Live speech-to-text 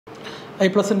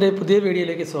iPlus ന്റെ പുതിയ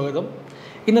വീഡിയോയിലേക്ക് സ്വാഗതം.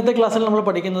 ഇന്നത്തെ ക്ലാസ്സിൽ നമ്മൾ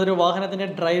പഠിക്കുന്നത് ഒരു വാഹനത്തിന്റെ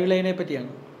ഡ്രൈവ് ലൈനെ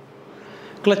പറ്റിയാണ്.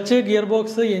 ക്ലച്ച്, ഗിയർ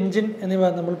ബോക്സ്, എഞ്ചിൻ എന്നിവ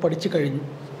നമ്മൾ പഠിച്ചു കഴിഞ്ഞു.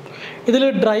 ഇതിൽ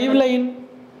ഡ്രൈവ് ലൈൻ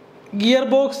ഗിയർ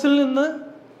ബോക്സിൽ നിന്ന്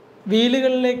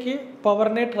വീലുകളിലേക്ക്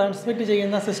പവറിനെ ട്രാൻസ്മിറ്റ്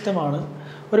ചെയ്യുന്ന സിസ്റ്റമാണ്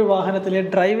ഒരു വാഹനത്തിലെ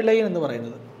ഡ്രൈവ് ലൈൻ എന്ന്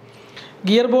പറയുന്നത്.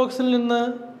 ഗിയർ ബോക്സിൽ നിന്ന്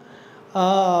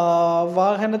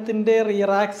വാഹനത്തിൻ്റെ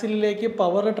റിയർ ആക്സിലിലേക്ക്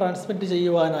പവർ ട്രാൻസ്മിറ്റ്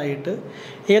ചെയ്യുവാനായിട്ട്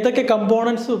ഏതൊക്കെ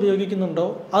കമ്പോണൻസ് ഉപയോഗിക്കുന്നുണ്ടോ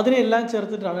അതിനെല്ലാം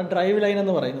ചേർത്തിട്ടാണ് ഡ്രൈവ് ലൈൻ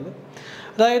എന്ന് പറയുന്നത്.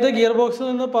 അതായത് ഗിയർ ബോക്സിൽ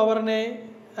നിന്ന് പവറിനെ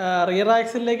റിയർ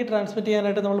ആക്സിലിലേക്ക് ട്രാൻസ്മിറ്റ്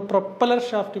ചെയ്യാനായിട്ട് നമ്മൾ പ്രൊപ്പലർ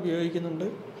ഷാഫ്റ്റ് ഉപയോഗിക്കുന്നുണ്ട്.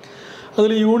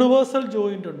 അതിൽ യൂണിവേഴ്സൽ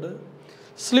ജോയിൻ്റ് ഉണ്ട്,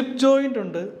 സ്ലിപ്പ് ജോയിൻ്റ്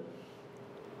ഉണ്ട്,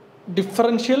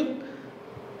 differential,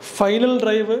 final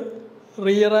drive,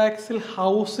 rear axle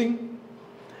housing,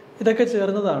 ഇതൊക്കെ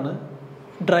ചേർന്നതാണ്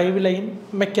ഡ്രൈവ് ലൈൻ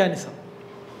മെക്കാനിസം.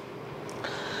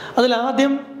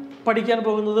 അതിലാദ്യം പഠിക്കാൻ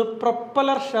പോകുന്നത്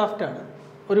പ്രൊപ്പലർ ഷാഫ്റ്റാണ്.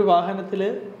 ഒരു വാഹനത്തിൽ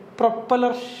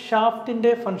പ്രൊപ്പലർ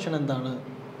ഷാഫ്റ്റിൻ്റെ ഫങ്ഷൻ എന്താണ്?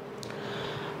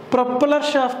 Propeller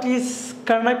shaft is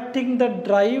connecting the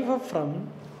drive from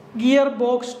gear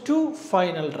box to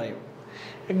final drive.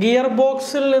 Gear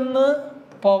ബോക്സിൽ നിന്ന്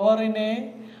പവറിനെ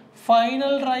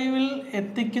ഫൈനൽ ഡ്രൈവിൽ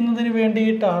എത്തിക്കുന്നതിന്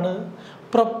വേണ്ടിയിട്ടാണ്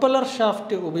പ്രൊപ്പലർ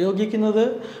ഷാഫ്റ്റ് ഉപയോഗിക്കുന്നത്.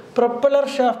 പ്രൊപ്പലർ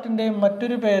ഷാഫ്റ്റിൻ്റെ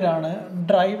മറ്റൊരു പേരാണ്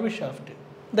ഡ്രൈവ് ഷാഫ്റ്റ്.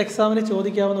 ഇത് എക്സാമിന്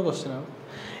ചോദിക്കാവുന്ന ക്വസ്റ്റ്യനാണ്.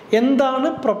 എന്താണ്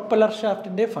പ്രൊപ്പലർ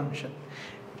ഷാഫ്റ്റിൻ്റെ ഫങ്ഷൻ?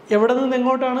 എവിടെ നിന്ന്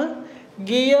എങ്ങോട്ടാണ്?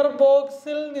 ഗിയർ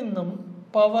ബോക്സിൽ നിന്നും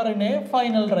പവറിനെ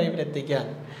ഫൈനൽ ഡ്രൈവിൽ എത്തിക്കാൻ.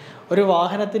 ഒരു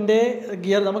വാഹനത്തിൻ്റെ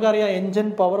ഗിയർ, നമുക്കറിയാം, എൻജിൻ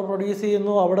പവർ പ്രൊഡ്യൂസ്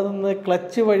ചെയ്യുന്നു, അവിടെ നിന്ന്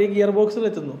ക്ലച്ച് വഴി ഗിയർ ബോക്സിൽ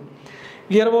എത്തുന്നു.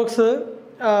 ഗിയർ ബോക്സ്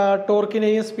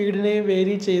ടോർക്കിനെയും സ്പീഡിനെയും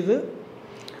വേരി ചെയ്ത്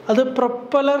അത്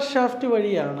പ്രൊപ്പലർ ഷാഫ്റ്റ്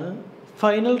വഴിയാണ്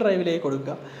ഫൈനൽ ഡ്രൈവിലേക്ക്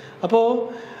കൊടുക്കുക. അപ്പോൾ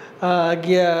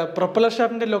പ്രൊപ്പലർ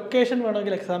ഷാഫ്റ്റിൻ്റെ ലൊക്കേഷൻ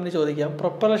വേണമെങ്കിൽ എക്സാമിന് ചോദിക്കാം.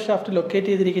 പ്രൊപ്പലർ ഷാഫ്റ്റ് ലൊക്കേറ്റ്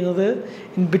ചെയ്തിരിക്കുന്നത്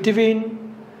in between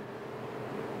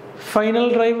final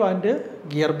drive and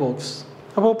gear box.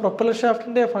 അപ്പോൾ പ്രൊപ്പലർ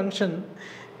ഷാഫ്റ്റിൻ്റെ ഫങ്ഷൻ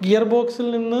ഗിയർ ബോക്സിൽ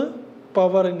നിന്ന്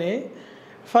പവറിനെ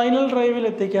ഫൈനൽ ഡ്രൈവിൽ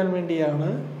എത്തിക്കാൻ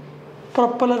വേണ്ടിയാണ്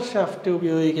പ്രൊപ്പലർ ഷാഫ്റ്റ്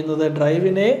ഉപയോഗിക്കുന്നത്.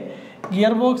 ഡ്രൈവിനെ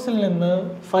ഗിയർ ബോക്സിൽ നിന്ന്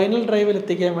ഫൈനൽ ഡ്രൈവിൽ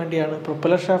എത്തിക്കാൻ വേണ്ടിയാണ്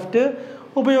പ്രൊപ്പലർ ഷാഫ്റ്റ്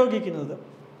ഉപയോഗിക്കുന്നത്.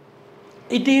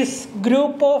 It is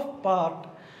group of part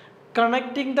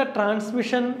connecting the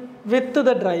transmission with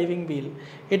the driving wheel.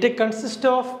 It consist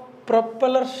of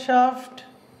propeller shaft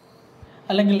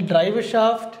അല്ലെങ്കിൽ ഡ്രൈവ്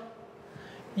ഷാഫ്റ്റ്,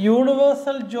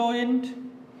 യൂണിവേഴ്സൽ ജോയിൻറ്റ്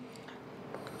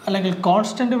അല്ലെങ്കിൽ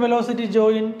constant velocity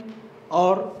joint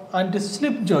or and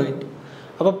slip joint.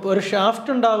 അപ്പോൾ ഒരു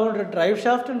shaft ഉണ്ടാകും, ഒരു drive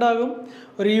shaft ഉണ്ടാകും,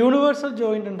 ഒരു universal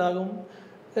joint ഉണ്ടാകും,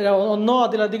 ഒന്നോ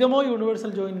അതിലധികമോ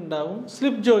യൂണിവേഴ്സൽ ജോയിൻ്റ് ഉണ്ടാകും,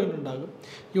 സ്ലിപ്പ് ജോയിൻ്റ് ഉണ്ടാകും.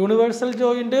 Universal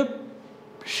joint,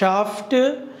 shaft,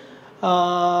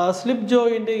 slip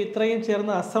joint ഇത്രയും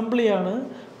ചേർന്ന അസംബ്ലിയാണ്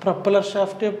propeller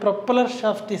shaft. Propeller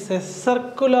shaft is A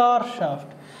circular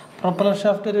shaft. Propeller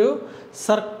shaft ഒരു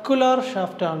സർക്കുലാർ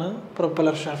ഷാഫ്റ്റാണ്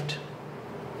പ്രൊപ്പലർ ഷാഫ്റ്റ്.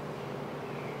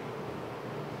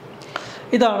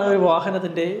 ഇതാണ് ഒരു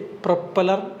വാഹനത്തിൻ്റെ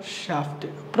പ്രൊപ്പലർ ഷാഫ്റ്റ്.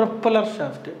 പ്രൊപ്പലർ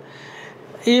ഷാഫ്റ്റ്,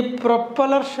 ഈ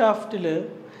പ്രൊപ്പലർ ഷാഫ്റ്റിൽ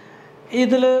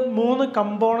ഇതിൽ 3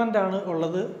 കമ്പോണൻ്റാണ്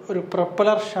ഉള്ളത്. ഒരു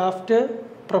പ്രൊപ്പലർ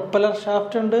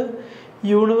ഷാഫ്റ്റ് ഉണ്ട്,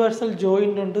 യൂണിവേഴ്സൽ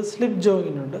ജോയിൻ്റ് ഉണ്ട്, സ്ലിപ്പ്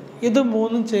ജോയിൻ്റ് ഉണ്ട്. ഇത്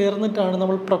 3 ചേർന്നിട്ടാണ്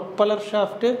നമ്മൾ പ്രൊപ്പലർ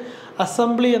ഷാഫ്റ്റ്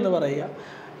അസംബ്ലി എന്ന് പറയുക.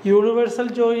 Universal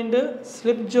joint,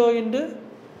 slip joint,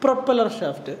 propeller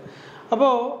shaft.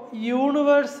 അപ്പോൾ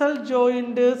universal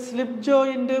joint, slip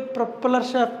joint, propeller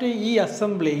shaft, ഈ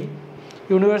assembly,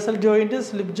 universal joint,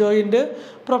 slip joint,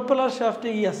 propeller shaft,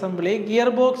 ഈ അസംബ്ലി ഗിയർ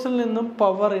ബോക്സിൽ നിന്നും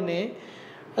പവറിനെ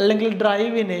അല്ലെങ്കിൽ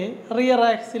ഡ്രൈവിനെ റിയർ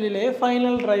ആക്സിലിലെ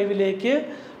ഫൈനൽ ഡ്രൈവിലേക്ക്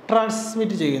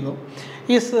ട്രാൻസ്മിറ്റ് ചെയ്യുന്നു.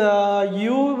 ഈ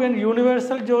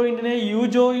യൂണിവേഴ്സൽ ജോയിൻറ്റിനെ യു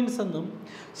ജോയിൻറ്റ്സ് എന്നും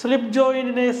സ്ലിപ്പ്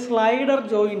ജോയിൻറ്റിനെ സ്ലൈഡർ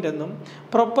ജോയിൻ്റ് എന്നും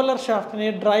പ്രൊപ്പലർ ഷാഫ്റ്റിനെ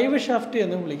ഡ്രൈവ് ഷാഫ്റ്റ്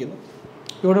എന്നും വിളിക്കുന്നു.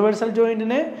 യൂണിവേഴ്സൽ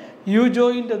ജോയിൻറ്റിനെ യു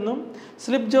ജോയിൻ്റ് എന്നും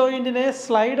സ്ലിപ്പ് ജോയിൻറ്റിനെ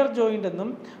സ്ലൈഡർ ജോയിൻ്റ് എന്നും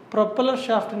പ്രൊപ്പലർ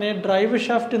ഷാഫ്റ്റിനെ ഡ്രൈവ്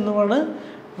ഷാഫ്റ്റ് എന്നുമാണ്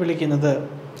വിളിക്കുന്നത്.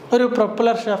 ഒരു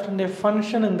പ്രൊപ്പലർ ഷാഫ്റ്റിൻ്റെ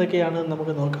ഫങ്ഷൻ എന്തൊക്കെയാണെന്ന്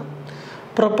നമുക്ക് നോക്കാം.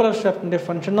 പ്രൊപ്പലർ ഷാഫ്റ്റിൻ്റെ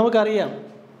ഫങ്ഷൻ നമുക്കറിയാം.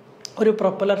 ഒരു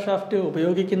പ്രൊപ്പലർ ഷാഫ്റ്റ്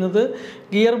ഉപയോഗിക്കുന്നത്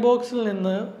ഗിയർ ബോക്സിൽ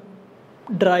നിന്ന്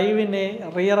ഡ്രൈവിനെ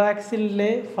റിയർ ആക്സിലിലെ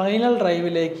ഫൈനൽ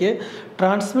ഡ്രൈവിലേക്ക്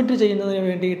ട്രാൻസ്മിറ്റ് ചെയ്യുന്നതിന്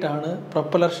വേണ്ടിയിട്ടാണ്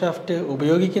പ്രൊപ്പലർ ഷാഫ്റ്റ്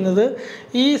ഉപയോഗിക്കുന്നത്.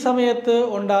 ഈ സമയത്ത്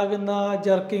ഉണ്ടാകുന്ന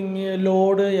ജർക്കിങ്,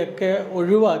 ലോഡ് ഒക്കെ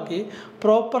ഒഴിവാക്കി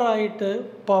പ്രോപ്പറായിട്ട്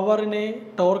പവറിനെ,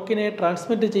 ടോർക്കിനെ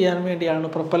ട്രാൻസ്മിറ്റ് ചെയ്യാൻ വേണ്ടിയാണ്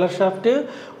പ്രൊപ്പലർ ഷാഫ്റ്റ്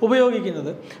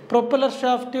ഉപയോഗിക്കുന്നത്. പ്രൊപ്പലർ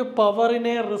ഷാഫ്റ്റ്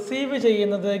പവറിനെ റിസീവ്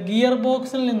ചെയ്യുന്നത് ഗിയർ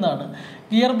ബോക്സിൽ നിന്നാണ്.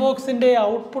 ഗിയർ ബോക്സിൻ്റെ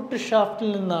ഔട്ട്പുട്ട്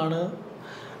ഷാഫ്റ്റിൽ നിന്നാണ്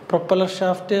പ്രൊപ്പലർ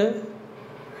ഷാഫ്റ്റ്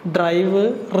ഡ്രൈവ്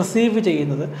റിസീവ്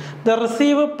ചെയ്യുന്നത്. The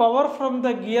receive power from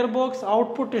the gear box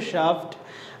output shaft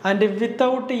and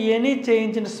without any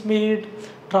change in speed,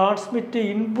 transmit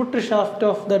input shaft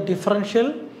of the differential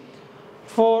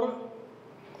for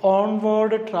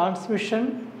onward transmission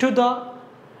to the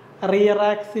rear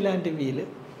axle and wheel.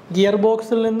 Gear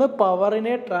ബോക്സിൽ നിന്ന്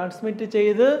പവറിനെ transmit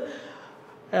ചെയ്ത്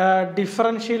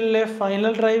ഡിഫറൻഷ്യലിലെ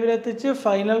final ഡ്രൈവിലെത്തിച്ച്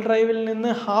final ഡ്രൈവിൽ നിന്ന്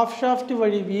half shaft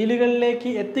വഴി വീലുകളിലേക്ക്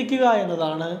എത്തിക്കുക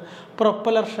എന്നതാണ്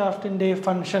propeller ഷാഫ്റ്റിൻ്റെ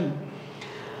function.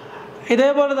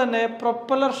 ഇതേപോലെ തന്നെ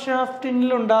പ്രൊപ്പലർ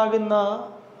ഷാഫ്റ്റിനുണ്ടാകുന്ന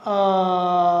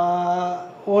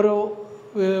ഓരോ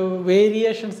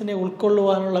വേരിയേഷൻസിനെ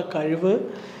ഉൾക്കൊള്ളുവാനുള്ള കഴിവ്,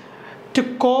 to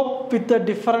cope with the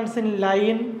difference in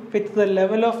line with the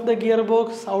level of the gearbox,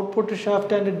 output shaft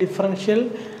and differential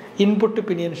input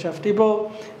pinion shaft. ഇപ്പോൾ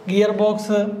ഗിയർ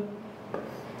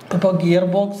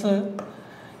ബോക്സ്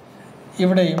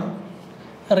ഇവിടെയും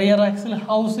റിയർ ആക്സിൽ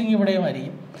ഹൗസിങ് ഇവിടെയും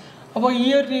ആയിരിക്കും. അപ്പോൾ ഈ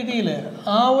ഒരു രീതിയിൽ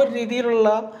രീതിയിലുള്ള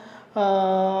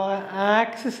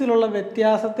ആക്സിസിലുള്ള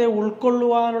വ്യത്യാസത്തെ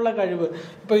ഉൾക്കൊള്ളുവാനുള്ള കഴിവ്,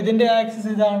 ഇപ്പോൾ ഇതിൻ്റെ ആക്സിസ്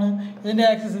ഇതാണ്, ഇതിൻ്റെ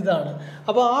ആക്സിസ് ഇതാണ്,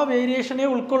 അപ്പോൾ ആ വേരിയേഷനെ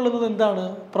ഉൾക്കൊള്ളുന്നത് എന്താണ്?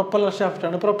 പ്രൊപ്പലർ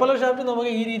ഷാഫ്റ്റാണ്. പ്രൊപ്പലർ ഷാഫ്റ്റ്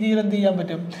നമുക്ക് ഈ രീതിയിൽ എന്ത് ചെയ്യാൻ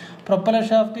പറ്റും? പ്രൊപ്പലർ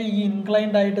ഷാഫ്റ്റ് ഈ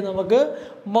ഇൻക്ലൈൻഡ് ആയിട്ട് നമുക്ക്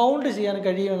മൗണ്ട് ചെയ്യാൻ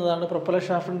കഴിയുമെന്നതാണ് പ്രൊപ്പലർ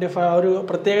ഷാഫ്റ്റിൻ്റെ ഒരു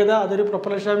പ്രത്യേകത. അതൊരു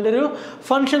പ്രൊപ്പലർ ഷാഫ്റ്റിൻ്റെ ഒരു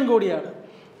ഫങ്ഷൻ കൂടിയാണ്.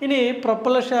 ഇനി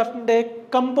പ്രൊപ്പലർ ഷാഫ്റ്റിൻ്റെ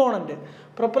കമ്പോണൻറ്റ്,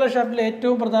 പ്രൊപ്പലർ ഷാഫ്റ്റിലെ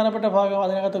ഏറ്റവും പ്രധാനപ്പെട്ട ഭാഗം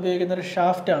അതിനകത്ത് ഉപയോഗിക്കുന്ന ഒരു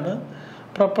ഷാഫ്റ്റാണ്.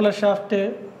 പ്രൊപ്പലർ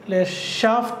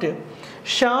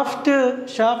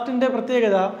ഷാഫ്റ്റിൻ്റെ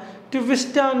പ്രത്യേകത ടു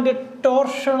വിസ്റ്റാൻഡ്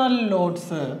ടോർഷണൽ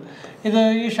ലോഡ്സ്.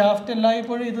 ഈ ഷാഫ്റ്റ്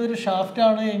എല്ലായ്പ്പോഴും ഇതൊരു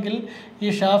ഷാഫ്റ്റാണ് എങ്കിൽ ഈ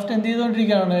ഷാഫ്റ്റ് എന്ത്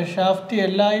ചെയ്തുകൊണ്ടിരിക്കുകയാണ്? ഷാഫ്റ്റ്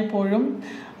എല്ലായ്പ്പോഴും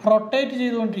റൊട്ടേറ്റ്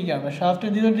ചെയ്തുകൊണ്ടിരിക്കുകയാണ്.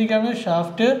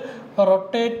 ഷാഫ്റ്റ്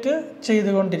റൊട്ടേറ്റ്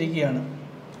ചെയ്തുകൊണ്ടിരിക്കുകയാണ്.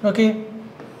 ഓക്കെ,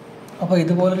 അപ്പോൾ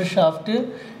ഇതുപോലൊരു ഷാഫ്റ്റ്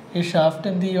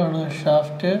എന്ത് ചെയ്യുകയാണ്?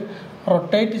 ഷാഫ്റ്റ്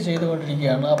റൊട്ടേറ്റ്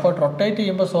ചെയ്തുകൊണ്ടിരിക്കുകയാണ്. അപ്പോൾ റൊട്ടേറ്റ്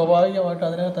ചെയ്യുമ്പോൾ സ്വാഭാവികമായിട്ട്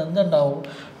അതിനകത്ത് എന്തുണ്ടാവും?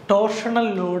 ടോർഷണൽ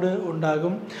ലോഡ്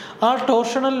ഉണ്ടാകും. ആ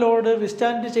ടോർഷണൽ ലോഡ്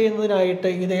വിസ്റ്റാൻഡ് ചെയ്യുന്നതിനായിട്ട്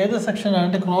ഇത് ഏത്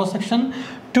സെക്ഷനാണ്? ക്രോസ് സെക്ഷൻ,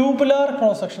 ട്യൂബുലാർ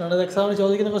ക്രോസ് സെക്ഷനാണ്. ഇത് എക്സാമിന്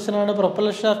ചോദിക്കുന്ന ക്വസ്റ്റ്യനാണ്.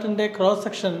 Propeller ഷാഫ്റ്റിൻ്റെ cross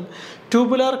section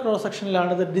tubular cross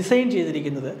സെക്ഷനിലാണ് ഇത് ഡിസൈൻ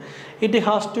ചെയ്തിരിക്കുന്നത്. It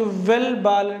has to well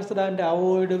balanced and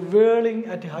avoid whirling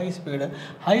at high speed.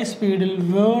 High സ്പീഡിൽ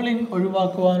വേളിംഗ്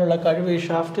ഒഴിവാക്കുവാനുള്ള കഴിവ് ഈ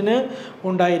ഷാഫ്റ്റിന്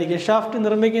ഉണ്ടായിരിക്കും. ഷാഫ്റ്റ്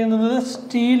നിർമ്മിക്കുന്നത്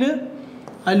സ്റ്റീല്,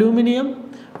 അലൂമിനിയം,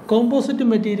 കോമ്പോസിറ്റ്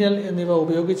മെറ്റീരിയൽ എന്നിവ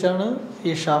ഉപയോഗിച്ചാണ്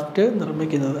ഈ ഷാഫ്റ്റ്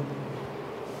നിർമ്മിക്കുന്നത്.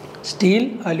 Steel,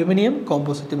 aluminium,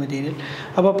 composite material.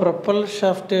 അപ്പോൾ പ്രൊപ്പലർ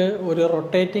ഷാഫ്റ്റ് ഒരു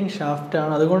റൊട്ടേറ്റിംഗ്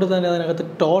ഷാഫ്റ്റാണ്. അതുകൊണ്ട് തന്നെ അതിനകത്ത്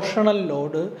ടോർഷണൽ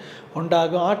ലോഡ്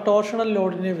ഉണ്ടാകും. ആ ടോർഷണൽ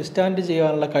ലോഡിനെ വിസ്റ്റാൻഡ്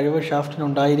ചെയ്യാനുള്ള കഴിവ് ഷാഫ്റ്റിന്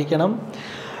ഉണ്ടായിരിക്കണം.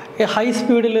 ഹൈ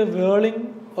സ്പീഡിൽ വേളിംഗ്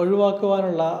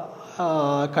ഒഴിവാക്കുവാനുള്ള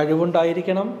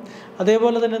കഴിവുണ്ടായിരിക്കണം.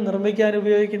 അതേപോലെ തന്നെ നിർമ്മിക്കാൻ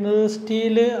ഉപയോഗിക്കുന്നത്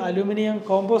സ്റ്റീല്, അലുമിനിയം,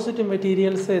 കോമ്പോസിറ്റ്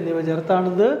മെറ്റീരിയൽസ് എന്നിവ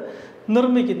ചേർത്താണിത്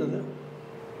നിർമ്മിക്കുന്നത്.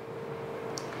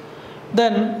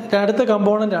 ദെൻ അടുത്ത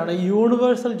കമ്പോണൻ്റാണ്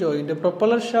universal joint.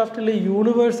 Propeller ഷാഫ്റ്റിലെ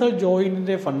universal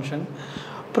ജോയിൻറ്റിൻ്റെ function,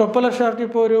 propeller shaft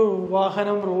ഇപ്പോൾ ഒരു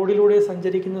വാഹനം റോഡിലൂടെ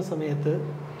സഞ്ചരിക്കുന്ന സമയത്ത്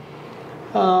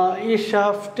ഈ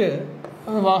ഷാഫ്റ്റ്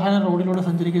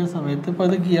ഇപ്പോൾ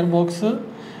ഇത് ഗിയർ ബോക്സ്,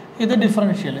 ഇത്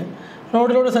ഡിഫറൻഷ്യൽ.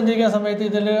 റോഡിലൂടെ സഞ്ചരിക്കുന്ന സമയത്ത്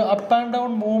ഇതിൽ അപ്പ് ആൻഡ്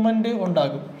ഡൗൺ മൂവ്മെൻറ്റ്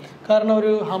ഉണ്ടാകും. കാരണം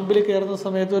ഒരു ഹമ്പിൽ കയറുന്ന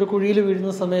സമയത്തോ ഒരു കുഴിയിൽ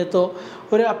വീഴുന്ന സമയത്തോ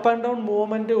ഒരു അപ്പ് ആൻഡ് ഡൗൺ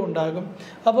മൂവ്മെൻറ്റ് ഉണ്ടാകും.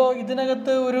 അപ്പോൾ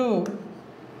ഇതിനകത്ത് ഒരു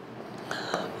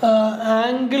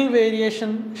ആംഗിൾ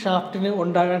വേരിയേഷൻ ഷാഫ്റ്റിന്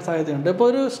ഉണ്ടാകാൻ സാധ്യതയുണ്ട്. ഇപ്പോൾ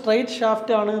ഒരു സ്ട്രൈറ്റ്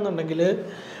ഷാഫ്റ്റ് ആണ് എന്നുണ്ടെങ്കിൽ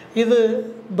ഇത്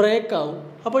ബ്രേക്ക് ആവും.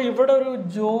 അപ്പോൾ ഇവിടെ ഒരു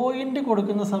ജോയിൻ്റ്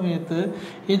കൊടുക്കുന്ന സമയത്ത്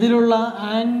ഇതിലുള്ള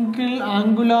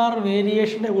ആംഗുലാർ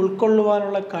വേരിയേഷനെ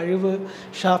ഉൾക്കൊള്ളുവാനുള്ള കഴിവ്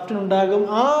ഷാഫ്റ്റിനുണ്ടാകും.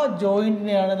 ആ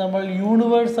ജോയിൻറ്റിനെയാണ് നമ്മൾ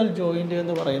യൂണിവേഴ്സൽ ജോയിൻ്റ്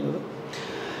എന്ന് പറയുന്നത്.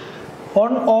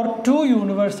 1 or 2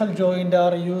 universal joints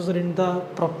are used in the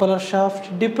propeller shaft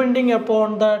depending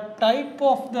upon the type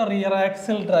of the rear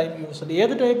axle drive used.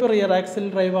 ഏത് ടൈപ്പ് റിയർ ആക്സിൽ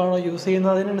ഡ്രൈവ് ആണോ യൂസ്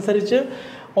ചെയ്യുന്നത് അതിനനുസരിച്ച്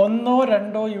 1 or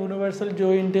 2 യൂണിവേഴ്സൽ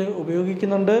ജോയിൻറ്റ്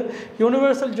ഉപയോഗിക്കുന്നുണ്ട്.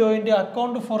 Universal joint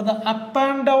account for the up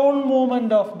and down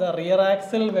movement of the rear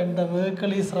axle when the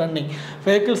vehicle is running.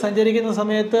 Vehicle സഞ്ചരിക്കുന്ന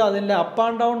സമയത്ത് അതിൻ്റെ up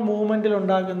and down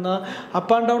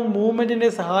മൂവ്മെൻറ്റിനെ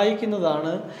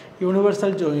സഹായിക്കുന്നതാണ്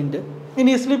universal joint.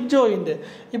 ഇനി slip joint,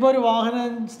 ഇപ്പോൾ ഒരു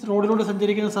വാഹനം റോഡിലൂടെ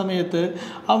സഞ്ചരിക്കുന്ന സമയത്ത്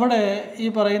അവിടെ ഈ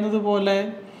പറയുന്നത് പോലെ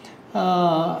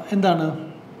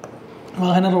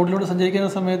വാഹനം റോഡിലൂടെ സഞ്ചരിക്കുന്ന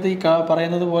സമയത്ത് ഈ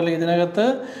പറയുന്നത് പോലെ ഇതിനകത്ത്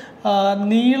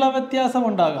നീള വ്യത്യാസം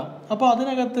ഉണ്ടാകാം. അപ്പോൾ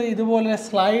അതിനകത്ത് ഇതുപോലെ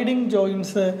സ്ലൈഡർ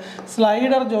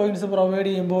ജോയിൻറ്റ്സ് പ്രൊവൈഡ്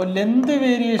ചെയ്യുമ്പോൾ ലെന്ത്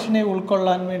വേരിയേഷനെ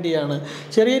ഉൾക്കൊള്ളാൻ വേണ്ടിയാണ്,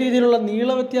 ചെറിയ രീതിയിലുള്ള നീള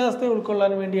വ്യത്യാസത്തെ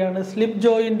ഉൾക്കൊള്ളാൻ വേണ്ടിയാണ് സ്ലിപ്പ്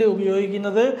ജോയിൻറ്റ്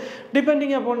ഉപയോഗിക്കുന്നത്.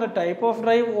 Depending upon the type of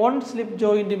drive, 1 slip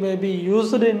joint may be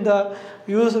used in the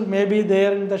use may be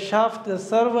there in the shaft. The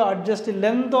servo adjust the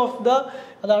length of the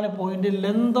അതാണ് point,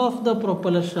 length of the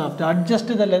propeller shaft.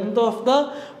 Adjust the length of the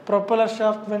propeller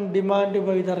shaft when demand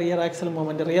by the rear Axel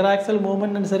movement. Rear Axel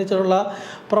movement അനുസരിച്ചുള്ള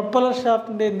propeller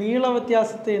ഷാഫ്റ്റിൻ്റെ നീള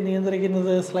വ്യത്യാസത്തെ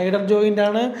നിയന്ത്രിക്കുന്നത് slider joint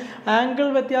ആണ്. Angle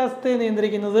വ്യത്യാസത്തെ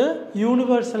നിയന്ത്രിക്കുന്നത്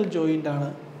universal joint ആണ്.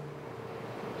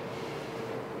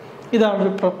 ഇതാണ്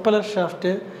ഒരു propeller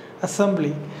shaft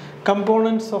assembly.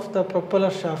 Components of the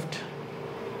propeller shaft.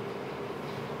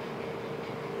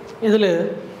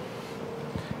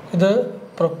 ഇത്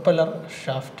പ്രൊപ്പലർ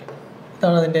ഷാഫ്റ്റ്,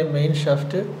 ഇതാണ് അതിൻ്റെ മെയിൻ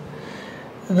ഷാഫ്റ്റ്.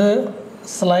 ഇത്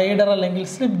സ്ലൈഡർ അല്ലെങ്കിൽ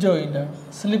സ്ലിപ്പ് ജോയിൻ്റാണ്,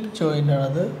 സ്ലിപ്പ്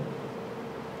ജോയിൻ്റാണത്.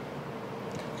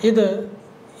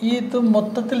 ഇത്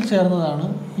മൊത്തത്തിൽ ചേർന്നതാണ്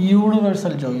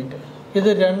യൂണിവേഴ്സൽ ജോയിൻ്റ്. ഇത്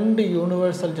 2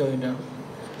 യൂണിവേഴ്സൽ ജോയിൻ്റാണ്.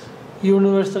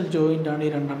 യൂണിവേഴ്സൽ ജോയിൻ്റാണ്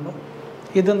ഈ 2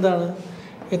 ഇതെന്താണ്?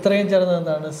 ഇത്രയും ചേർന്നത്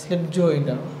എന്താണ്? സ്ലിപ്പ്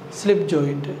ജോയിൻ്റാണ്. Slip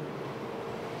joint.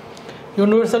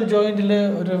 യൂണിവേഴ്സൽ ജോയിൻറ്റിൽ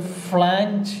ഒരു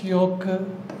ഫ്ലാഞ്ച് യോക്ക്,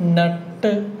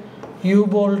 നട്ട്, U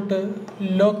bolt,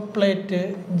 lock plate,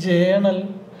 journal,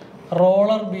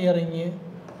 roller bearing,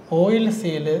 oil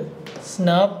seal,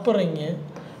 snap ring,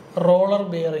 roller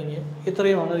bearing,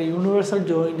 ഇത്രയുമാണ് യൂണിവേഴ്സൽ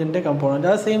ജോയിൻറ്റിൻ്റെ കമ്പോണൻറ്റ്.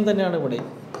 ആ സെയിം തന്നെയാണ്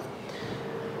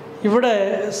ഇവിടെ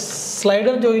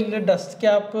slider ജോയിൻറ്റിൽ dust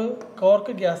cap,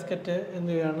 cork gasket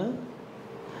എന്നിവയാണ്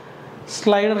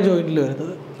സ്ലൈഡർ ജോയിൻറ്റിൽ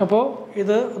വരുന്നത്. അപ്പോൾ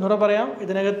ഇത് ഒന്നുകൂടെ പറയാം.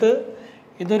 ഇതിനകത്ത്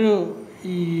ഇതൊരു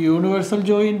യൂണിവേഴ്സൽ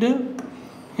ജോയിൻറ്റ്,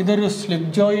 ഇതൊരു സ്ലിപ്പ്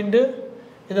ജോയിൻറ്റ്,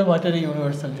 ഇത് മറ്റൊരു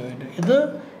യൂണിവേഴ്സൽ ജോയിൻറ്റ്. ഇത്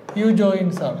യു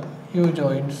ജോയിൻറ്റ്സ് ആണ്, യു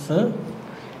ജോയിൻറ്റ്സ്.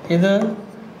 ഇത്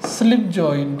സ്ലിപ്പ്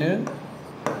ജോയിൻറ്റ്,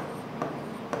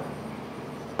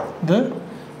 ഇത്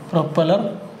പ്രൊപ്പലർ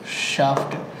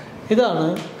ഷാഫ്റ്റ്. ഇതാണ്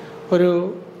ഒരു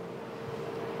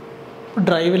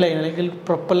ഡ്രൈവ് ലൈൻ അല്ലെങ്കിൽ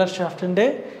പ്രൊപ്പലർ ഷാഫ്റ്റിൻ്റെ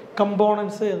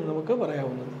കമ്പോണൻസ് എന്ന് നമുക്ക്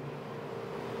പറയാവുന്നത്.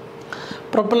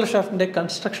 പ്രൊപ്പലർ ഷാഫ്റ്റിൻ്റെ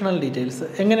കൺസ്ട്രക്ഷണൽ ഡീറ്റെയിൽസ്,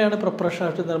 എങ്ങനെയാണ് പ്രൊപ്പലർ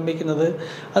ഷാഫ്റ്റ് നിർമ്മിക്കുന്നത്,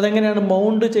 അതെങ്ങനെയാണ്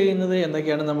മൗണ്ട് ചെയ്യുന്നത്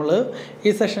എന്നൊക്കെയാണ് നമ്മൾ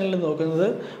ഈ സെഷനിൽ നോക്കുന്നത്.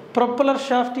 Propeller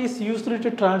shaft is used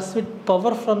to transmit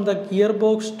power from the gear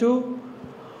box to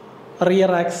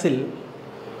rear axle.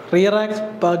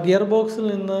 Gear ബോക്സിൽ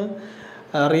നിന്ന്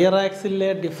rear ആക്സിലെ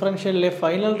ഡിഫറൻഷ്യലിലെ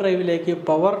final ഡ്രൈവിലേക്ക്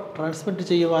power transmit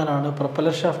ചെയ്യുവാനാണ്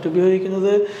propeller shaft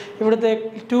ഉപയോഗിക്കുന്നത്. ഇവിടുത്തെ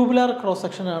ട്യൂബുലാർ ക്രോസ്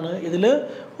സെക്ഷനാണ് ഇതിൽ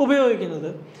ഉപയോഗിക്കുന്നത്.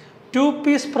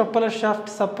 2-piece propeller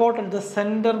shaft support at the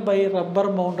centre by rubber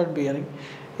mounted bearing.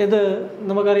 ഇത്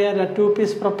നമുക്കറിയാം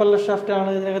 2-piece propeller shaft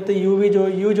ആണ്. ഇതിനകത്ത്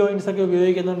യു ജോയിൻറ്റ്സ് ഒക്കെ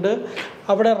ഉപയോഗിക്കുന്നുണ്ട്.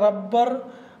 അവിടെ റബ്ബർ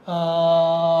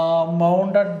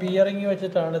മൗണ്ടഡ് ബിയറിംഗ്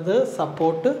വെച്ചിട്ടാണ് ഇത്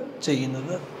സപ്പോർട്ട്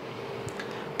ചെയ്യുന്നത്.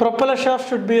 Propeller shaft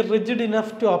should be rigid enough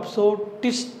to absorb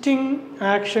twisting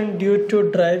action due to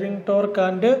driving torque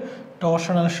and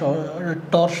torsional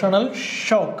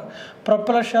shock.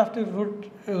 Propeller shaft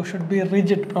should be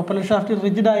rigid. Propeller shaft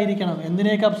rigid ആയിരിക്കണം.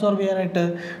 എന്തിനേക്ക് absorb ചെയ്യാനായിട്ട്?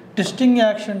 twisting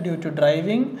action due to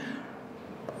driving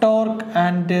torque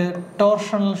and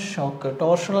torsional shock.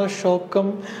 Torsional ഷോക്കും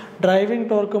driving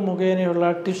ടോർക്കും മുഖേനയുള്ള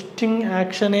twisting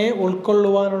ആക്ഷനെ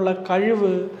ഉൾക്കൊള്ളുവാനുള്ള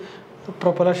കഴിവ്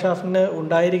propeller ഷാഫ്റ്റിന്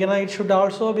ഉണ്ടായിരിക്കണം. It should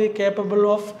also be capable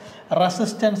of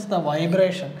resistance the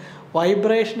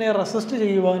വൈബ്രേഷനെ resist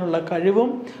ചെയ്യുവാനുള്ള കഴിവും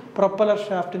propeller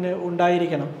ഷാഫ്റ്റിന്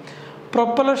ഉണ്ടായിരിക്കണം.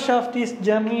 Propeller shaft is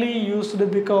generally used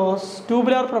because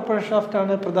tubular propeller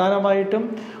ഷാഫ്റ്റാണ് പ്രധാനമായിട്ടും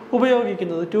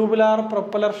ഉപയോഗിക്കുന്നത്. Tubular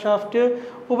propeller shaft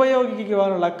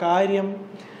ഉപയോഗിക്കുവാനുള്ള കാര്യം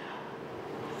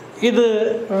ഇത്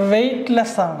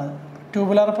വെയ്റ്റ്ലെസ് ആണ്.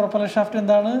 ട്യൂബുലാർ പ്രൊപ്പലർ ഷാഫ്റ്റ്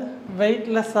എന്താണ്?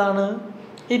 വെയ്റ്റ്ലെസ് ആണ്.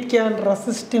 It can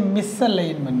resist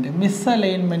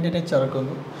മിസ്അലൈൻമെൻറ്റിനെ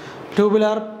ചെറുക്കുന്നു.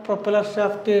 Tubular propeller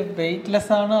shaft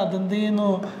weightless ആണ്. അതെന്ത് ചെയ്യുന്നു?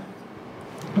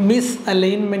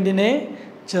 മിസ്അലൈൻമെൻറ്റിനെ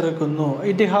ചെറുക്കുന്നു.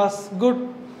 It has good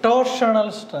torsional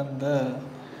strength.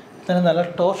 ഇതിന് നല്ല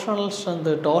ടോർഷണൽ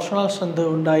സ്ട്രെങ്ത്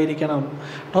ഉണ്ടായിരിക്കണം.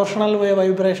 ടോർഷണൽ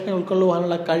വൈബ്രേഷനെ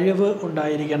ഉൾക്കൊള്ളുവാനുള്ള കഴിവ്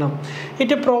ഉണ്ടായിരിക്കണം.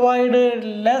 It provide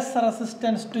less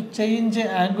resistance to change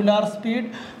angular speed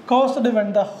caused when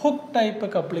the hook type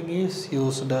coupling is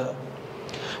used.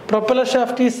 Propeller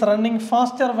shaft is running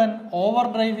faster when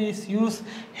overdrive is used,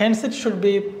 hence it should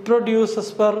be produced as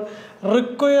per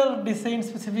required design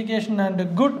specification and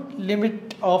good limit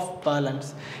of balance.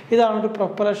 ഇതാണ് ഒരു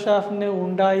propeller ഷാഫ്റ്റിന്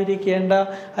ഉണ്ടായിരിക്കേണ്ട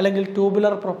അല്ലെങ്കിൽ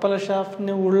tubular propeller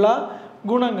ഷാഫ്റ്റിന് ഉള്ള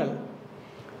ഗുണങ്ങൾ.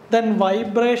 Then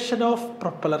vibration of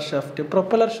propeller shaft.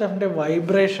 Propeller shaft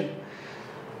vibration.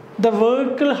 The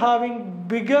vehicle having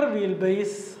bigger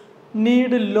wheelbase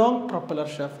need long propeller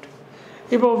shaft.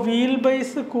 ഇപ്പോൾ wheel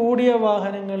base കൂടിയ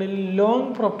വാഹനങ്ങളിൽ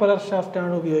long propeller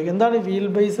ഷാഫ്റ്റാണ് ഉപയോഗിക്കുന്നത്. എന്താണ് വീൽ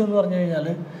ബേസ് എന്ന് പറഞ്ഞു കഴിഞ്ഞാൽ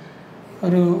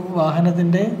ഒരു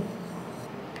വാഹനത്തിൻ്റെ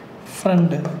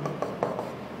ഫ്രണ്ട്,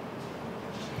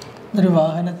 ഒരു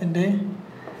വാഹനത്തിൻ്റെ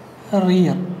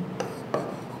റിയർ,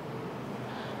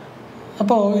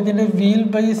 അപ്പോൾ ഇതിൻ്റെ വീൽ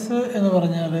ബേസ് എന്ന്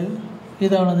പറഞ്ഞാൽ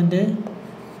ഇതാണ് അതിൻ്റെ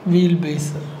വീൽ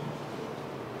ബേസ്.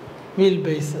 വീൽ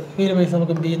ബേസ്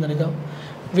നമുക്ക് ബി എന്നെടുക്കാം.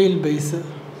 വീൽ ബേസ്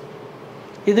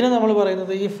ഇതിന് നമ്മൾ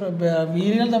പറയുന്നത് ഈ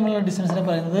വീലുകൾ തമ്മിലുള്ള ഡിസ്റ്റൻസിനെ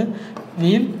പറയുന്നത്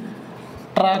വീൽ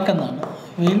ട്രാക്ക് എന്നാണ്.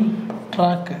 Wheel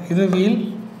track. ഇത് വീൽ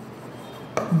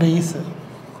ബേസ്.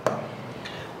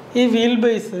 ഈ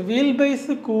വീൽ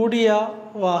ബേസ് കൂടിയ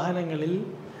വാഹനങ്ങളിൽ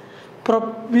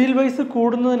വീൽ ബേസ്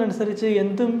കൂടുന്നതിനനുസരിച്ച്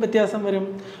എന്തും വ്യത്യാസം വരും?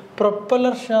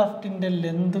 പ്രൊപ്പല്ലർ ഷാഫ്റ്റിൻ്റെ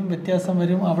ലെന്തും വ്യത്യാസം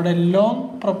വരും. അവിടെ ലോങ്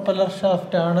പ്രൊപ്പല്ലർ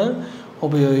ഷാഫ്റ്റാണ്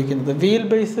ഉപയോഗിക്കുന്നത്. വീൽ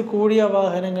ബേസ് കൂടിയ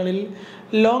വാഹനങ്ങളിൽ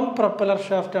ലോങ് പ്രൊപ്പല്ലർ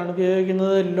ഷാഫ്റ്റാണ്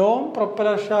ഉപയോഗിക്കുന്നത്. Long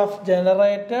propeller shaft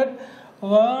generated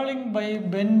whirling by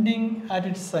bending at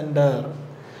its center.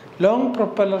 Long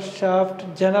propeller shaft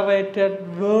generated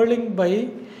whirling by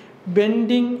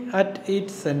bending at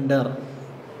its center.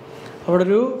 അവിടെ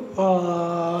ഒരു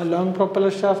ലോങ്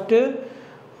പ്രൊപ്പല്ലർ ഷാഫ്റ്റ്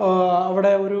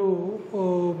അവിടെ ഒരു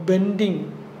ബെൻഡിങ്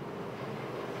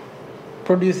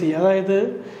പ്രൊഡ്യൂസ് ചെയ്യും. അതായത്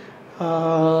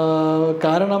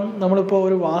കാരണം നമ്മളിപ്പോൾ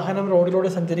ഒരു വാഹനം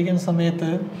റോഡിലൂടെ സഞ്ചരിക്കുന്ന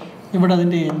സമയത്ത് ഇവിടെ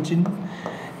അതിൻ്റെ എൻജിൻ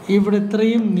ഇവിടെ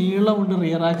ഇത്രയും നീളമുണ്ട്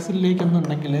റിയർ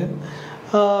ആക്സിലിലേക്കെന്നുണ്ടെങ്കിൽ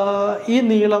ഈ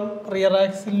നീളം റിയർ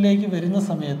ആക്സിലിലേക്ക് വരുന്ന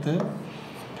സമയത്ത്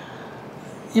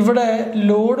ഇവിടെ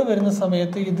ലോഡ് വരുന്ന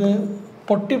സമയത്ത് ഇത്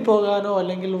പൊട്ടിപ്പോകാനോ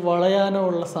അല്ലെങ്കിൽ വളയാനോ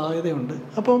ഉള്ള സാധ്യതയുണ്ട്.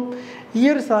 അപ്പം ഈ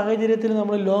ഒരു സാഹചര്യത്തിൽ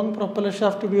നമ്മൾ ലോങ് പ്രൊപ്പല്ലർ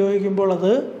ഷാഫ്റ്റ് ഉപയോഗിക്കുമ്പോൾ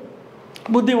അത്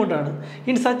ബുദ്ധിമുട്ടാണ്.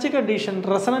 In such condition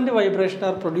resonant vibration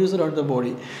are produced on the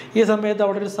body. ഈ സമയത്ത്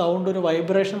അവിടെ ഒരു സൗണ്ട്, ഒരു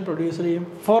വൈബ്രേഷൻ പ്രൊഡ്യൂസ് ചെയ്യും.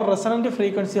 Four resonant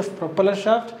frequency of propeller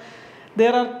shaft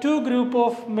there are two group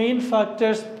of main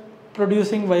factors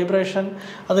producing vibration.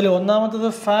 അതിൽ ഒന്നാമത്തത്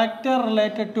factor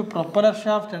related to propeller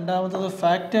shaft, രണ്ടാമത്തത്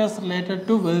factors related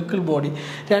to vehicle body.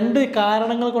 രണ്ട്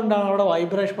കാരണങ്ങൾ കൊണ്ടാണ് അവിടെ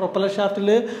വൈബ്രേഷൻ, പ്രൊപ്പല്ലർ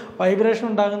ഷാഫ്റ്റിൽ വൈബ്രേഷൻ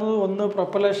ഉണ്ടാകുന്നത്. ഒന്ന്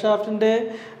പ്രൊപ്പല്ലർ ഷാഫ്റ്റിൻ്റെ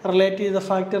റിലേറ്റ് ചെയ്ത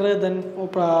ഫാക്ടർ, ദെൻ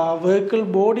വെഹിക്കിൾ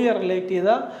ബോഡിയെ റിലേറ്റ് ചെയ്ത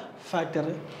factor.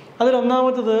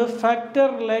 അതിലൊന്നാമത്തത് factor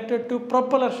related to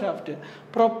propeller shaft.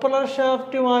 Propeller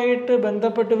ഷാഫ്റ്റുമായിട്ട്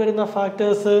ബന്ധപ്പെട്ട് വരുന്ന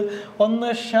ഫാക്ടേഴ്സ് ഒന്ന്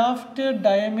ഷാഫ്റ്റ്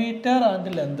ഡയമീറ്റർ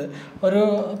ആൻഡ് ലെന്ത്. ഒരു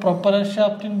propeller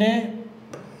ഷാഫ്റ്റിൻ്റെ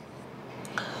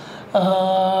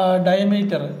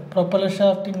diameter, propeller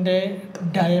ഷാഫ്റ്റിൻ്റെ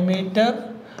diameter,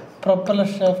 propeller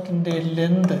ഷാഫ്റ്റിൻ്റെ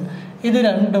length, ഇത്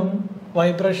രണ്ടും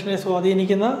വൈബ്രേഷനെ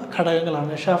സ്വാധീനിക്കുന്ന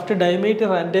ഘടകങ്ങളാണ്. Shaft diameter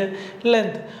and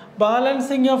length.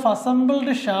 Balancing of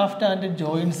assembled shaft and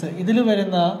joints. ഇതിൽ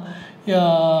വരുന്ന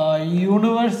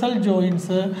യൂണിവേഴ്സൽ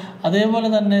ജോയിൻസ്, അതേപോലെ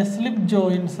തന്നെ സ്ലിപ്പ്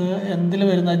ജോയിൻസ്, എന്തിൽ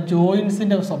വരുന്ന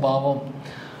ജോയിൻസിൻ്റെ സ്വഭാവം.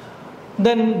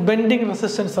 Then bending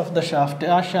resistance of the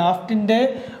shaft. ആ ഷാഫ്റ്റിൻ്റെ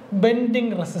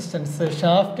ബെൻഡിങ്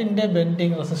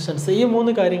റെസിസ്റ്റൻസ്. ഈ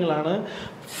മൂന്ന് കാര്യങ്ങളാണ്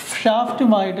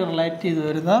ഷാഫ്റ്റുമായിട്ട് റിലേറ്റ് ചെയ്ത്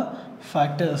വരുന്ന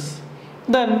factors.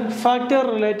 Then factor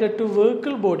related to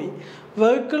vehicle body.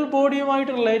 Vehicle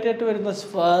ബോഡിയുമായിട്ട് related വരുന്ന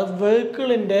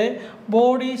വെഹിക്കിളിൻ്റെ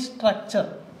ബോഡി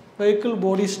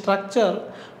സ്ട്രക്ചർ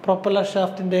പ്രൊപ്പല്ലർ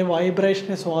ഷാഫ്റ്റിൻ്റെ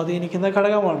വൈബ്രേഷനെ സ്വാധീനിക്കുന്ന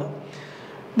ഘടകമാണ്.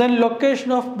 Then location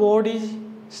of body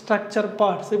structure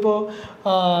parts. ഇപ്പോൾ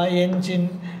എൻജിൻ,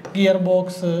 ഗിയർ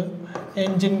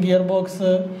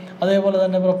ബോക്സ്, അതേപോലെ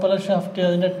തന്നെ പ്രൊപ്പല്ലർ ഷാഫ്റ്റ്,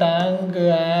 അതിൻ്റെ ടാങ്ക്,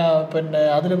 പിന്നെ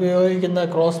അതിലുപയോഗിക്കുന്ന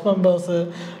cross members,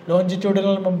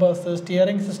 longitudinal members,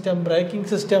 steering system, braking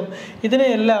system,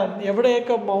 ഇതിനെയെല്ലാം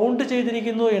എവിടെയൊക്കെ മൗണ്ട്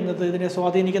ചെയ്തിരിക്കുന്നു എന്നത് ഇതിനെ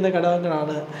സ്വാധീനിക്കുന്ന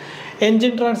ഘടകങ്ങളാണ്.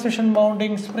 Engine transmission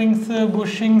mounting, springs,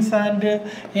 ബുഷിങ്സ് and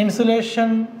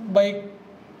insulation by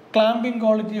clamping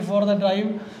quality for the drive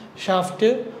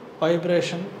shaft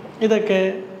vibration. ഇതൊക്കെ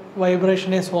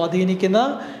വൈബ്രേഷനെ സ്വാധീനിക്കുന്ന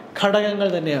ഘടകങ്ങൾ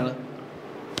തന്നെയാണ്.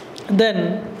 ദെൻ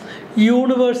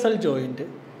യൂണിവേഴ്സൽ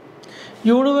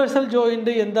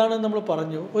ജോയിൻ്റ് എന്താണെന്ന് നമ്മൾ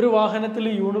പറഞ്ഞു. ഒരു വാഹനത്തിൽ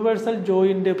universal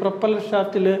joint, propeller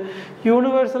ഷാഫ്റ്റിൽ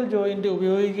universal joint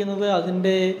ഉപയോഗിക്കുന്നത്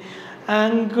അതിൻ്റെ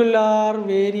ആംഗുലാർ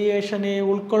വേരിയേഷനെ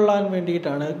ഉൾക്കൊള്ളാൻ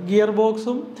വേണ്ടിയിട്ടാണ്. ഗിയർ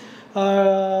ബോക്സും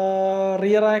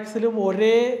റിയർ ആക്സിലും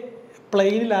ഒരേ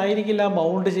പ്ലെയിനിലായിരിക്കില്ല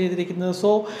മൗണ്ട് ചെയ്തിരിക്കുന്നത്. സോ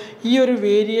ഈ ഒരു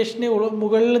വേരിയേഷനെ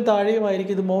മുകളിലും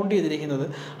താഴെയുമായിരിക്കും ഇത് മൗണ്ട് ചെയ്തിരിക്കുന്നത്.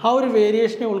 ആ ഒരു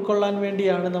വേരിയേഷനെ ഉൾക്കൊള്ളാൻ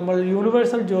വേണ്ടിയാണ് നമ്മൾ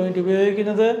യൂണിവേഴ്സൽ ജോയിൻ്റ്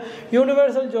ഉപയോഗിക്കുന്നത്.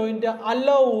 Universal joint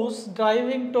allows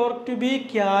driving torque to B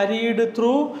carried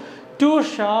through to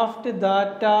shaft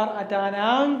that are at an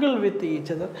angle with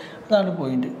each other. അതാണ്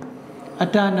point.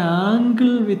 At an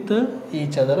angle with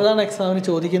each other, അതാണ് എക്സാമിന്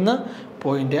ചോദിക്കുന്ന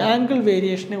പോയിന്റ്. ആംഗിൾ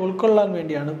വേരിയേഷനെ ഉൾക്കൊള്ളാൻ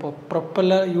വേണ്ടിയാണ്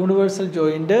പ്രൊപ്പല്ലർ യൂണിവേഴ്സൽ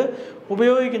ജോയിൻ്റ്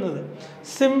ഉപയോഗിക്കുന്നത്.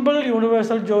 Simple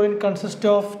universal joint consist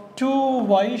of 2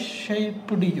 Y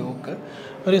shaped yoke.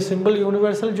 ഒരു simple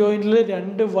universal ജോയിൻറ്റിൽ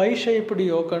 2 Y shaped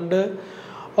yoke ഉണ്ട്.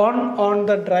 on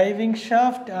the driving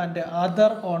shaft and other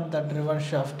on the driven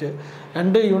shaft.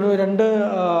 രണ്ട്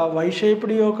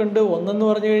Y-shaped yoke ഉണ്ട്. ഒന്നെന്ന്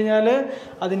പറഞ്ഞു കഴിഞ്ഞാൽ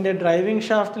അതിൻ്റെ ഡ്രൈവിംഗ്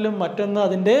ഷാഫ്റ്റിലും മറ്റൊന്ന്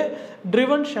അതിൻ്റെ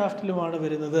ഡ്രിവൺ ഷാഫ്റ്റിലുമാണ്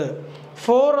വരുന്നത്.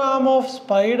 4 arms of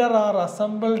spider are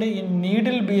assembled in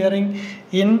needle bearing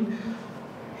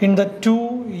in the 2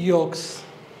 yokes.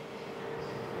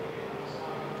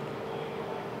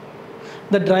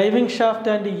 The driving shaft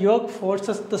and yoke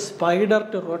forces the spider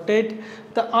to rotate.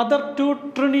 The other 2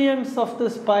 trunnions of the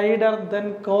spider then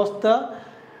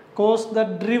cause the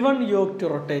driven yoke to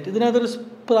rotate. ഇതിനകത്തൊരു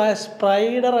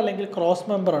spider അല്ലെങ്കിൽ cross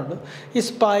member ഉണ്ട്. ഈ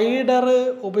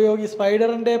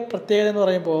സ്പൈഡറിൻ്റെ പ്രത്യേകത എന്ന്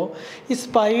പറയുമ്പോൾ ഈ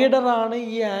സ്പൈഡറാണ്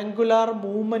ഈ angular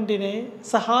മൂവ്മെൻറ്റിനെ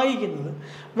സഹായിക്കുന്നത്.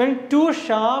 When 2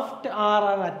 shafts are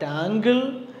at angle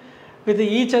with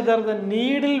each other, the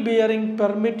needle bearing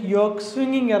permit yoke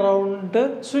swing around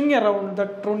the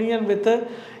trunnion with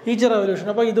each revolution.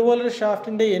 അപ്പോൾ ഇതുപോലൊരു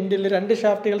ഷാഫ്റ്റിൻ്റെ എൻഡിൽ 2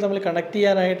 ഷാഫ്റ്റുകൾ തമ്മിൽ കണക്ട്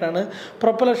ചെയ്യാനായിട്ടാണ്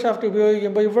പ്രൊപ്പലർ ഷാഫ്റ്റ്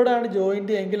ഉപയോഗിക്കുമ്പോൾ ഇവിടെയാണ്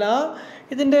ജോയിൻ്റ് എങ്കിൽ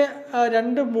ഇതിൻ്റെ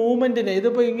 2 മൂവ്മെൻറ്റിനെ,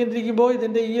 ഇതിപ്പോൾ ഇങ്ങനെ ഇരിക്കുമ്പോൾ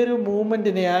ഇതിൻ്റെ ഈ ഒരു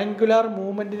മൂവ്മെൻറ്റിനെ, ആംഗുലാർ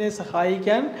മൂവ്മെൻറ്റിനെ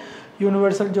സഹായിക്കാൻ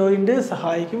യൂണിവേഴ്സൽ ജോയിൻ്റ്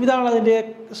സഹായിക്കും. ഇതാണ് അതിൻ്റെ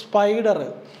സ്പൈഡർ.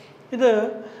 ഇത്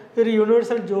ഒരു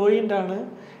യൂണിവേഴ്സൽ ജോയിൻ്റാണ്.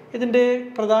 ഇതിൻ്റെ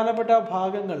പ്രധാനപ്പെട്ട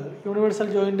ഭാഗങ്ങൾ, യൂണിവേഴ്സൽ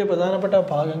ജോയിൻ്റെ പ്രധാനപ്പെട്ട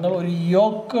ഭാഗങ്ങൾ, ഒരു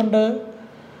യോക്ക് ഉണ്ട്,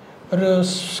 ഒരു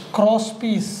cross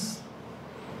piece,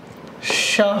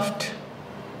 shaft,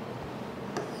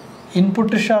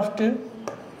 input shaft,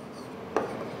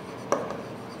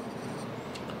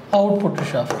 output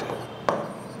shaft.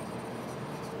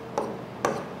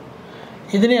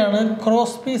 ഇതിനെയാണ്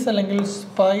ക്രോസ് പീസ് അല്ലെങ്കിൽ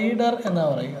സ്പൈഡർ എന്ന്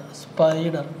പറയുക.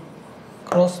 സ്പൈഡർ,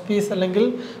 ക്രോസ് പീസ് അല്ലെങ്കിൽ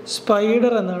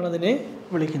സ്പൈഡർ എന്നാണ് അതിനെ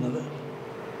വിളിക്കുന്നത്.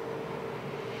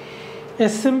 A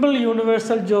simple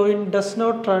universal joint does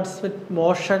not transmit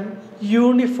motion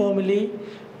uniformly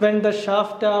when the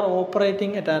shafts are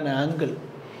operating at an angle.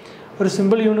 ഒരു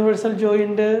simple universal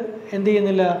joint എന്ത്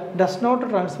ചെയ്യുന്നില്ല? does not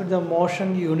transmit the motion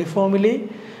uniformly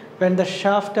when the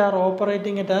shafts are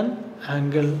operating at an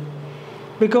angle.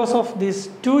 Because of these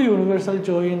 2 universal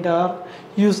joints are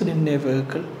used in a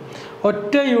vehicle.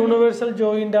 ഒറ്റ universal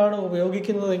ജോയിൻ്റാണ്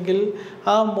ഉപയോഗിക്കുന്നതെങ്കിൽ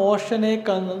ആ മോഷനെ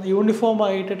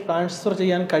യൂണിഫോമായിട്ട് transfer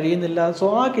ചെയ്യാൻ കഴിയുന്നില്ല. So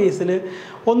ആ കേസിൽ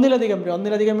ഒന്നിലധികം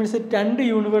മീൻസ് 2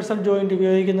 യൂണിവേഴ്സൽ ജോയിൻ്റ്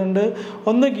ഉപയോഗിക്കുന്നുണ്ട്.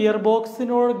 ഒന്ന് ഗിയർ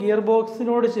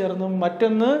ബോക്സിനോട് ചേർന്നും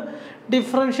മറ്റൊന്ന്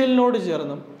ഡിഫറൻഷ്യലിനോട്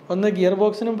ചേർന്നും. ഒന്ന് ഗിയർ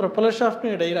ബോക്സിനും പ്രൊപ്പലർ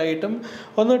ഷാഫ്റ്റിനും ഇടയിലായിട്ടും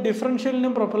ഒന്ന്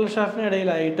ഡിഫറൻഷ്യലിനും പ്രൊപ്പലർ ഷാഫ്റ്റിനും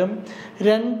ഇടയിലായിട്ടും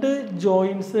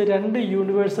 2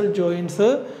 യൂണിവേഴ്സൽ ജോയിൻറ്റ്സ്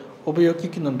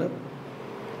ഉപയോഗിക്കുന്നുണ്ട്.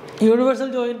 യൂണിവേഴ്സൽ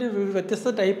ജോയിൻറ്റ് വ്യത്യസ്ത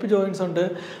ടൈപ്പ് ജോയിൻറ്റ്സ് ഉണ്ട്.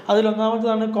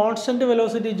 അതിലൊന്നാമത്തതാണ് കോൺസ്റ്റൻറ്റ്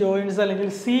വെലോസിറ്റി ജോയിൻറ്റ്സ് അല്ലെങ്കിൽ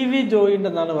CV ജോയിൻ്റ്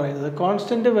എന്നാണ് പറയുന്നത്.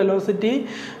 കോൺസ്റ്റൻറ്റ് വെലോസിറ്റി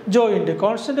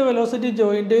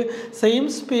ജോയിൻറ്റ് സെയിം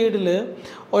സ്പീഡിൽ,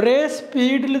 ഒരേ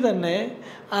സ്പീഡിൽ തന്നെ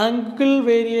ആംഗിൾ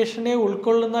വേരിയേഷനെ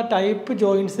ഉൾക്കൊള്ളുന്ന ടൈപ്പ്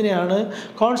ജോയിൻറ്റ്സിനെയാണ്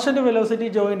കോൺസ്റ്റൻറ്റ് വെലോസിറ്റി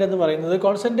ജോയിൻ്റ് എന്ന് പറയുന്നത്.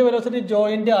 Constant velocity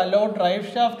joint hello drive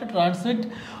shaft transmit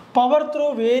power through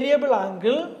variable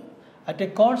angle at A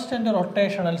constant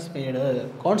rotational speed.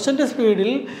 Constant സ്പീഡിൽ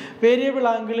വേരിയബിൾ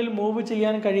ആംഗിളിൽ മൂവ്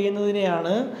ചെയ്യാൻ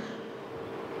കഴിയുന്നതിനെയാണ്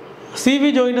CV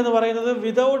ജോയിൻ്റ് എന്ന് പറയുന്നത്.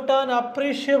 Without an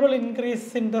appreciable increase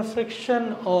in the friction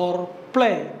or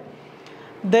play.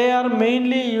 They are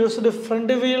mainly used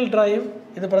front wheel drive.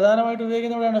 ഇത് പ്രധാനമായിട്ട്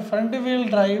ഉപയോഗിക്കുന്നവിടെയാണ് front wheel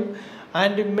drive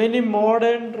and many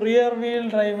modern rear wheel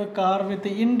drive car with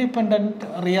independent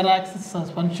rear axis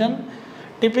suspension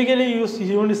typically use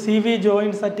CV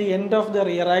joints at the end of the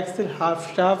rear axle half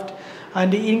shaft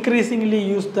and increasingly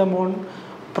use them on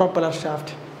propeller shaft.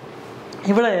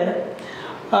 ഇവിടെ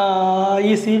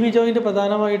ഈ CV joint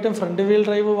പ്രധാനമായിട്ടും front wheel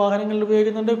drive വാഹനങ്ങളിൽ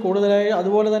ഉപയോഗിക്കുന്നുണ്ട്. കൂടുതലായി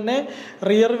അതുപോലെ തന്നെ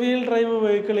rear wheel drive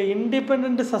vehicle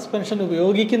independent suspension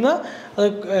ഉപയോഗിക്കുന്ന, അത്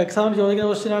എക്സാമിന്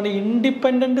ചോദിക്കുന്ന ക്വസ്റ്റ്യനാണ്,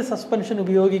 ഇൻഡിപെൻഡൻറ്റ് സസ്പെൻഷൻ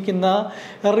ഉപയോഗിക്കുന്ന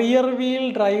rear wheel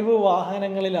drive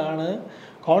വാഹനങ്ങളിലാണ്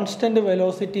constant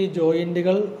velocity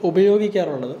ജോയിൻറ്റുകൾ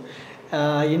ഉപയോഗിക്കാറുള്ളത്.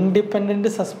 ഇൻഡിപെൻഡൻറ്റ്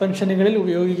സസ്പെൻഷനുകളിൽ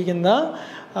ഉപയോഗിക്കുന്ന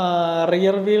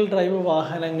റിയർ വീൽ ഡ്രൈവ്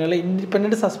വാഹനങ്ങൾ,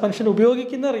 ഇൻഡിപെൻഡൻറ്റ് സസ്പെൻഷൻ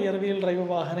ഉപയോഗിക്കുന്ന rear wheel drive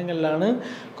വാഹനങ്ങളിലാണ്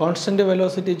constant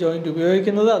velocity joint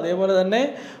ഉപയോഗിക്കുന്നത്. അതേപോലെ തന്നെ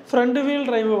ഫ്രണ്ട് വീൽ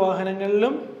ഡ്രൈവ്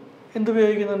വാഹനങ്ങളിലും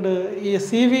എന്തുപയോഗിക്കുന്നുണ്ട്? ഈ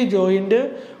CV ജോയിൻറ്റ്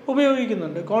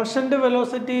ഉപയോഗിക്കുന്നുണ്ട്. Constant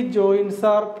velocity joints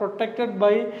are protected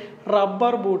by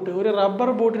rubber boot. ഒരു റബ്ബർ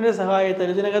ബൂട്ടിൻ്റെ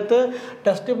സഹായത്തിൽ ഇതിനകത്ത്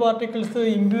ഡസ്റ്റ് പാർട്ടിക്കിൾസ്,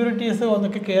 ഇമ്പ്യൂരിറ്റീസ്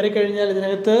ഒന്നൊക്കെ കയറിക്കഴിഞ്ഞാൽ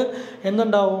ഇതിനകത്ത്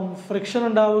എന്തുണ്ടാവും? ഫ്രിക്ഷൻ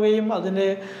ഉണ്ടാവുകയും അതിൻ്റെ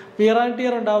വിയർ ആൻഡ്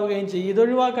ടിയർ ഉണ്ടാവുകയും ചെയ്യും.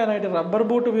 ഇതൊഴിവാക്കാനായിട്ട് റബ്ബർ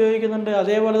ബൂട്ട് ഉപയോഗിക്കുന്നുണ്ട്.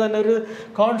 അതേപോലെ തന്നെ ഒരു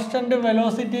കോൺസ്റ്റൻറ്റ്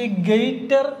വെലോസിറ്റി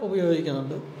ഗേറ്റർ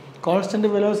ഉപയോഗിക്കുന്നുണ്ട്.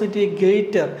 Constant velocity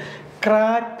gator.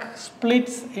 Crack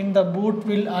splits in the boot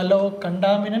will allow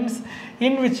contaminants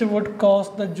in which would cause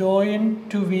the joint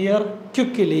to wear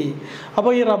quickly.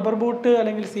 അപ്പോൾ ഈ റബ്ബർ ബൂട്ട്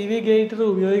അല്ലെങ്കിൽ CV ഗേറ്റർ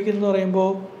ഉപയോഗിക്കുന്നു പറയുമ്പോൾ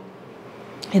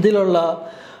ഇതിലുള്ള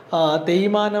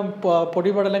തേയ്മാനം,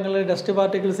 പൊടിപടലങ്ങൾ, ഡസ്റ്റ്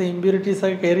പാർട്ടിക്കിൾസ്,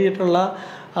 ഇമ്പ്യൂരിറ്റീസൊക്കെ കയറിയിട്ടുള്ള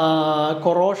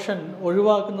കൊറോഷൻ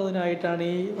ഒഴിവാക്കുന്നതിനായിട്ടാണ്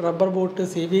ഈ rubber boot,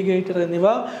 C V gator എന്നിവ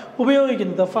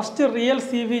ഉപയോഗിക്കുന്നത്. First real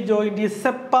C V joint ഈ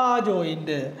സെപ്പാ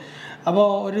ജോയിൻറ്റ്. അപ്പോൾ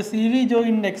ഒരു സി വി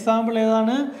ജോയിൻറ്റിൻ്റെ എക്സാമ്പിൾ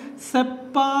ഏതാണ്?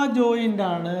 സെപ്പാ ജോയിൻ്റ്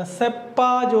ആണ്.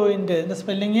 സെപ്പാ ജോയിൻറ്റ് എൻ്റെ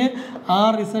സ്പെല്ലിങ്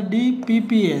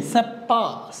RZDPPA.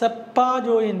 സെപ്പാ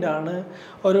ജോയിൻ്റ് ആണ്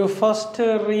ഒരു first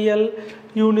real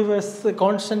universe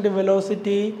constant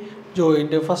velocity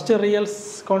joint. First real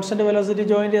constant velocity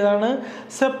joint ഏതാണ്?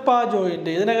 സെപ്പാ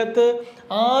ജോയിൻറ്റ്. ഇതിനകത്ത്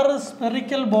 6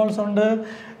 സ്പെറിക്കൽ ബോൾസ് ഉണ്ട്.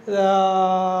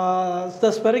 The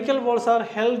spherical balls are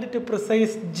held to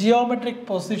precise geometric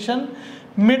position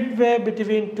midway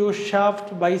between two shafts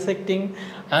bisecting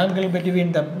angle between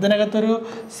them. ഇതിനകത്തൊരു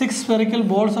 6 spherical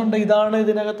balls ഉണ്ട്. ഇതാണ്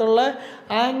ഇതിനകത്തുള്ള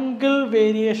angle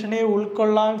വേരിയേഷനെ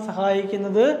ഉൾക്കൊള്ളാൻ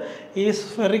സഹായിക്കുന്നത് ഈ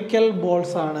സ്ഫെറിക്കൽ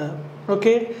ബോൾസ് ആണ്.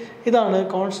 ഓക്കെ, ഇതാണ്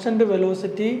കോൺസ്റ്റൻറ്റ്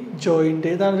വെലോസിറ്റി ജോയിൻറ്റ്.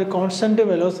 ഇതാണ് ഒരു കോൺസ്റ്റൻറ്റ്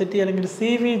വെലോസിറ്റി അല്ലെങ്കിൽ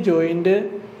സി വി ജോയിൻറ്റ്.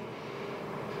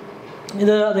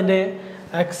 ഇത് അതിൻ്റെ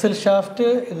ആക്സൽ ഷാഫ്റ്റ്,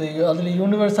 ഇത് അതിൽ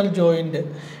യൂണിവേഴ്സൽ ജോയിൻറ്റ്,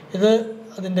 ഇത്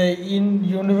അതിൻ്റെ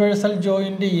യൂണിവേഴ്സൽ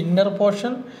ജോയിൻറ്റ് ഇന്നർ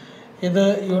പോർഷൻ, ഇത്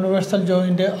യൂണിവേഴ്സൽ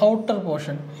ജോയിൻറ്റ് ഔട്ടർ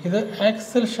പോർഷൻ, ഇത്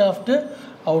Axel shaft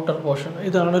outer portion.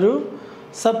 ഇതാണൊരു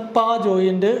സെപ്പാ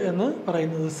joint എന്ന്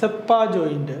പറയുന്നത്. സെപ്പാ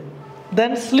joint.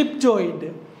 Then slip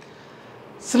joint.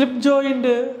 Slip joint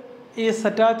is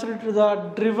attached to the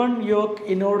driven yoke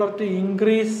in order to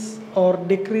increase or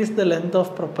decrease the length of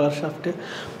propeller shaft.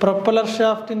 Propeller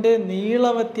ഷാഫ്റ്റിൻ്റെ നീള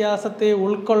വ്യത്യാസത്തെ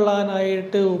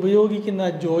ഉൾക്കൊള്ളാനായിട്ട് ഉപയോഗിക്കുന്ന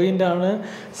joint ആണ്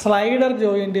slider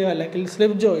joint അല്ലെങ്കിൽ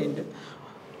slip joint.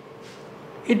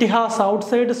 It has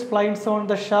outside splines on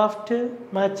the shaft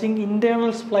matching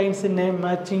internal splines in a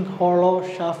matching hollow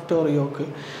shaft or yoke.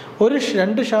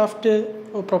 രണ്ട് shaft,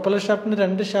 propeller ഷാഫ്റ്റിന്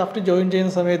 2 shaft join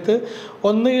ചെയ്യുന്ന സമയത്ത്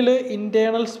ഒന്നുകിൽ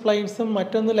internal സ്പ്ലൈൻസും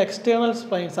മറ്റൊന്നിൽ എക്സ്റ്റേണൽ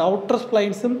സ്പ്ലൈൻസ്, ഔട്ടർ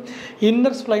സ്പ്ലൈൻസും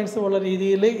ഇന്നർ സ്പ്ലൈൻസും ഉള്ള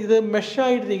രീതിയിൽ ഇത്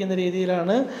മെഷായിട്ടിരിക്കുന്ന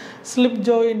രീതിയിലാണ് സ്ലിപ്പ്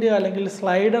ജോയിൻറ്റ് അല്ലെങ്കിൽ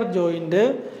സ്ലൈഡർ ജോയിൻറ്റ്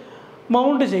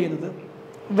മൗണ്ട് ചെയ്യുന്നത്.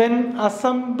 When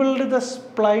assembled, the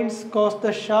splines cause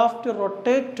the shaft to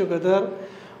rotate together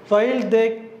while they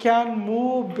can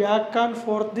move back and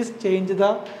forth. This change the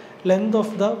length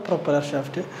of the propeller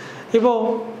shaft. ഇപ്പോൾ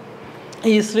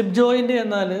ഈ slip joint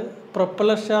എന്നാൽ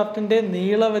propeller ഷാഫ്റ്റിൻ്റെ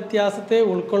നീള വ്യത്യാസത്തെ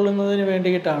ഉൾക്കൊള്ളുന്നതിന്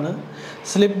വേണ്ടിയിട്ടാണ്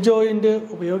slip joint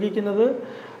ഉപയോഗിക്കുന്നത്.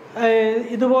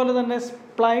 ഇതുപോലെ തന്നെ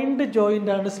സ്പ്ലൈൻഡ്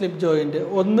ജോയിൻ്റാണ് സ്ലിപ്പ് ജോയിൻറ്റ്.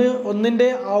 ഒന്നിൻ്റെ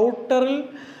ഔട്ടറിൽ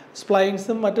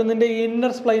സ്പ്ലൈൻസും മറ്റൊന്നിൻ്റെ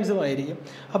ഇന്നർ സ്പ്ലൈൻസും ആയിരിക്കും.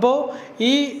 അപ്പോൾ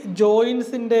ഈ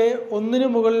ജോയിൻസിൻ്റെ ഒന്നിനു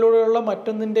മുകളിലൂടെയുള്ള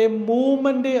മറ്റൊന്നിൻ്റെ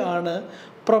മൂവ്മെൻറ്റ് ആണ്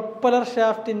പ്രൊപ്പലർ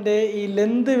ഷാഫ്റ്റിൻ്റെ ഈ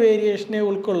ലെന്ത് വേരിയേഷനെ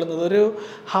ഉൾക്കൊള്ളുന്നത്. ഒരു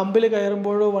ഹമ്പിൽ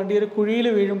കയറുമ്പോഴോ വണ്ടി ഒരു കുഴിയിൽ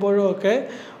വീഴുമ്പോഴോ ഒക്കെ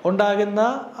ഉണ്ടാകുന്ന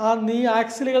ആ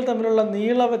ആക്സിലുകൾ തമ്മിലുള്ള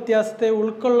നീള വ്യത്യാസത്തെ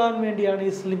ഉൾക്കൊള്ളാൻ വേണ്ടിയാണ്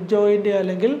ഈ സ്ലിപ്പ് ജോയിൻറ്റ്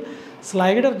അല്ലെങ്കിൽ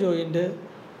സ്ലൈഡർ ജോയിൻറ്റ്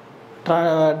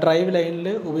ഡ്രൈവ് ലൈനിൽ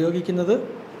ഉപയോഗിക്കുന്നത്.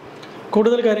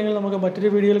 കൂടുതൽ കാര്യങ്ങൾ നമുക്ക്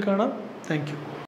മറ്റൊരു വീഡിയോയിൽ കാണാം. Thank you.